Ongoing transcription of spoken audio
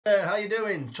How you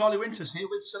doing? Charlie Winters here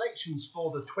with selections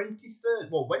for the 23rd,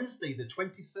 well, Wednesday, the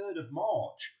 23rd of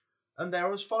March. And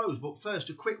they're as follows. But first,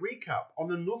 a quick recap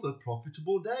on another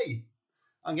profitable day.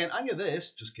 I'm getting angry at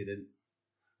this. Just kidding.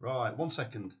 Right, 1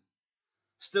 second.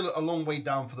 Still a long way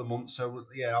down for the month, so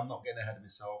yeah, I'm not getting ahead of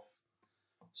myself.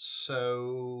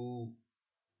 So,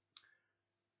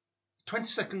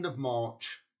 22nd of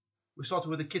March, we started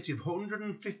with a kitty of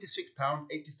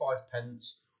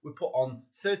 £156.85. We put on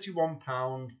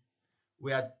 £31.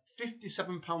 We had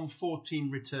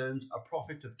 £57.14 returns, a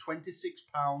profit of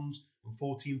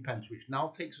 £26.14, which now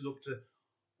takes us up to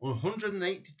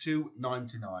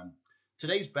 £182.99.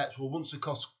 Today's bets will once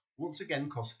again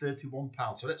cost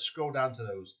 £31. So let's scroll down to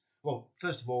those. Well,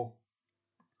 first of all,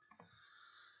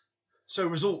 so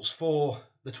results for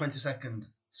the 22nd.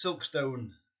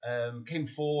 Silkstone came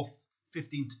fourth,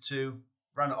 15-2,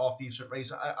 ran at half decent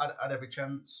race. I had every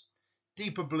chance.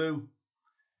 Deeper Blue,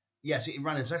 yes, it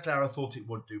ran exactly how I thought it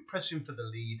would do, pressing for the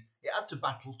lead. It had to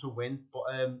battle to win, but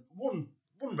won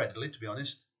readily, to be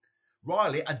honest.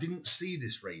 Riley, I didn't see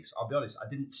this race. I'll be honest, I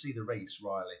didn't see the race,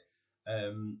 Riley.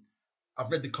 I've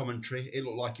read the commentary. It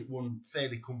looked like it won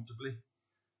fairly comfortably.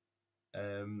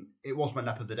 It was my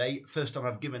nap of the day. First time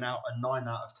I've given out a 9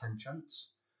 out of 10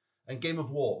 chance. And Game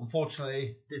of War,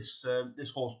 unfortunately, this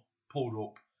horse pulled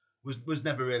up, was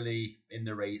never really in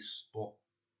the race, but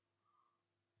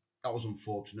that was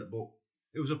unfortunate, but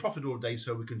it was a profitable day,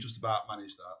 so we can just about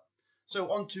manage that.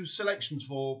 So on to selections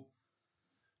for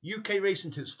UK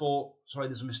racing tips for, sorry,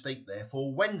 there's a mistake there,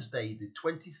 for Wednesday, the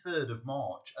 23rd of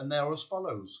March, and they are as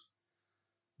follows.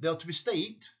 They are to be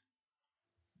staked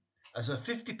as a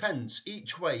 50p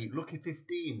each way, lucky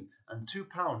 15, and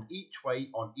 £2 each way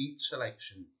on each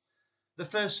selection. The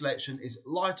first selection is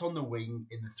Light on the Wing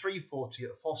in the 340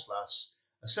 at Foslas,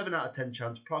 a 7 out of 10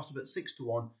 chance, priced up at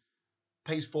 6-1,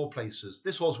 pays 4 places.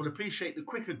 This horse will appreciate the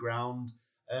quicker ground,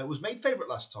 was made favourite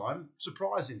last time,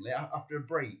 surprisingly, after a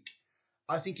break.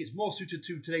 I think it's more suited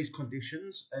to today's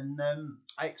conditions, and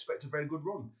I expect a very good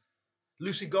run.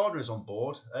 Lucy Gardner is on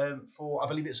board for, I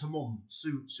believe it's her mum,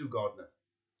 Sue Gardner.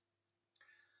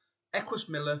 Equus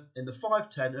Miller in the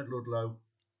 510 at Ludlow,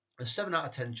 a 7 out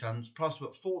of 10 chance, priced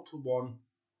up at 4-1,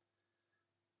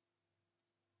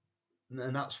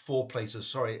 and that's 4 places.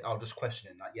 Sorry, I was just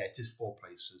questioning that. Yeah, it is 4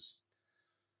 places.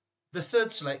 The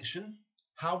third selection,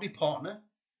 Howdy Partner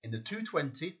in the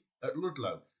 220 at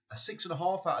Ludlow, a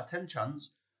 6.5 out of 10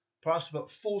 chance, priced about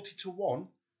 40-1,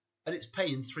 and it's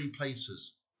paying 3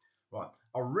 places. Right,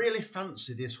 I really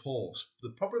fancy this horse.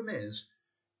 The problem is,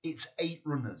 it's 8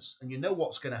 runners, and you know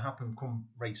what's going to happen come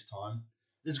race time.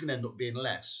 There's going to end up being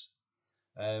less,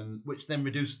 which then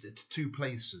reduces it to 2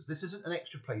 places. This isn't an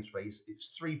extra place race, it's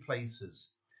 3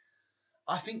 places.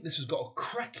 I think this has got a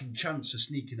cracking chance of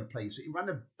sneaking a place. It ran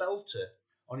a belter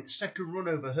on its second run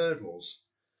over hurdles,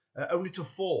 only to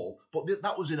fall, but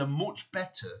that was in a much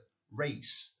better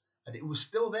race, and it was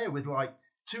still there with like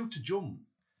 2 to jump.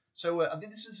 So I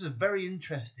think this is a very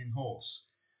interesting horse,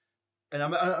 and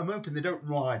I'm hoping they don't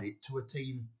ride it to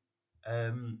attain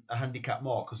a handicap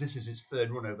mark, because this is its 3rd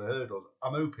run over hurdles.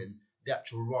 I'm hoping they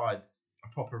actually ride a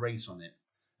proper race on it.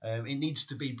 It needs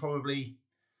to be probably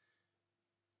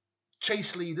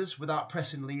chase leaders without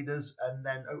pressing leaders, and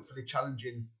then hopefully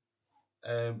challenging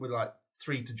with like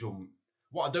 3 to jump.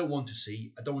 What I don't want to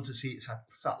see it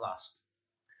sat last.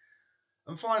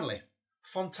 And finally,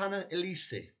 Fontana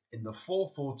Elise in the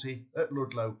 440 at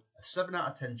Ludlow, a 7 out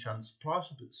of 10 chance,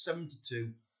 priced up at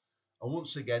 7-2, and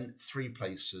once again 3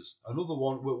 places. Another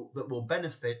one that will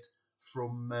benefit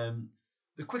from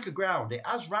the quicker ground. It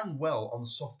has ran well on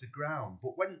softer ground,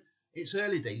 but when it's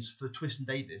early days for Twiston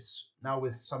Davis, now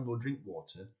with Samuel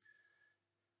Drinkwater.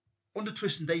 Under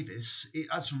Twiston Davis, it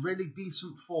had some really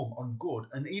decent form on good,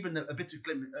 and even a bit of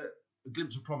a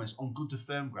glimpse of promise on good to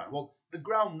firm ground. Well, the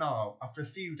ground now, after a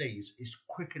few days, is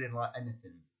quickening like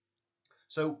anything.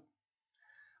 So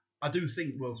I do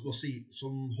think we'll see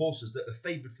some horses that are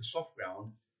favoured for soft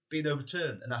ground being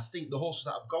overturned, and I think the horses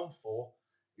that I've gone for,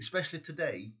 especially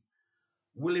today,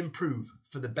 will improve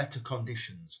for the better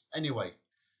conditions. Anyway,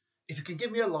 if you can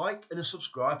give me a like and a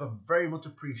subscribe, I very much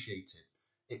appreciate it.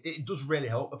 It does really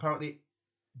help. Apparently,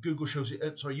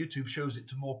 YouTube shows it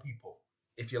to more people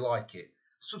if you like it.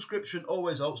 Subscription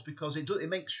always helps because it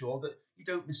makes sure that you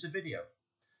don't miss a video.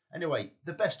 Anyway,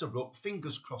 the best of luck.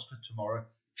 Fingers crossed for tomorrow.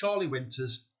 Charlie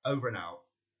Winters, over and out.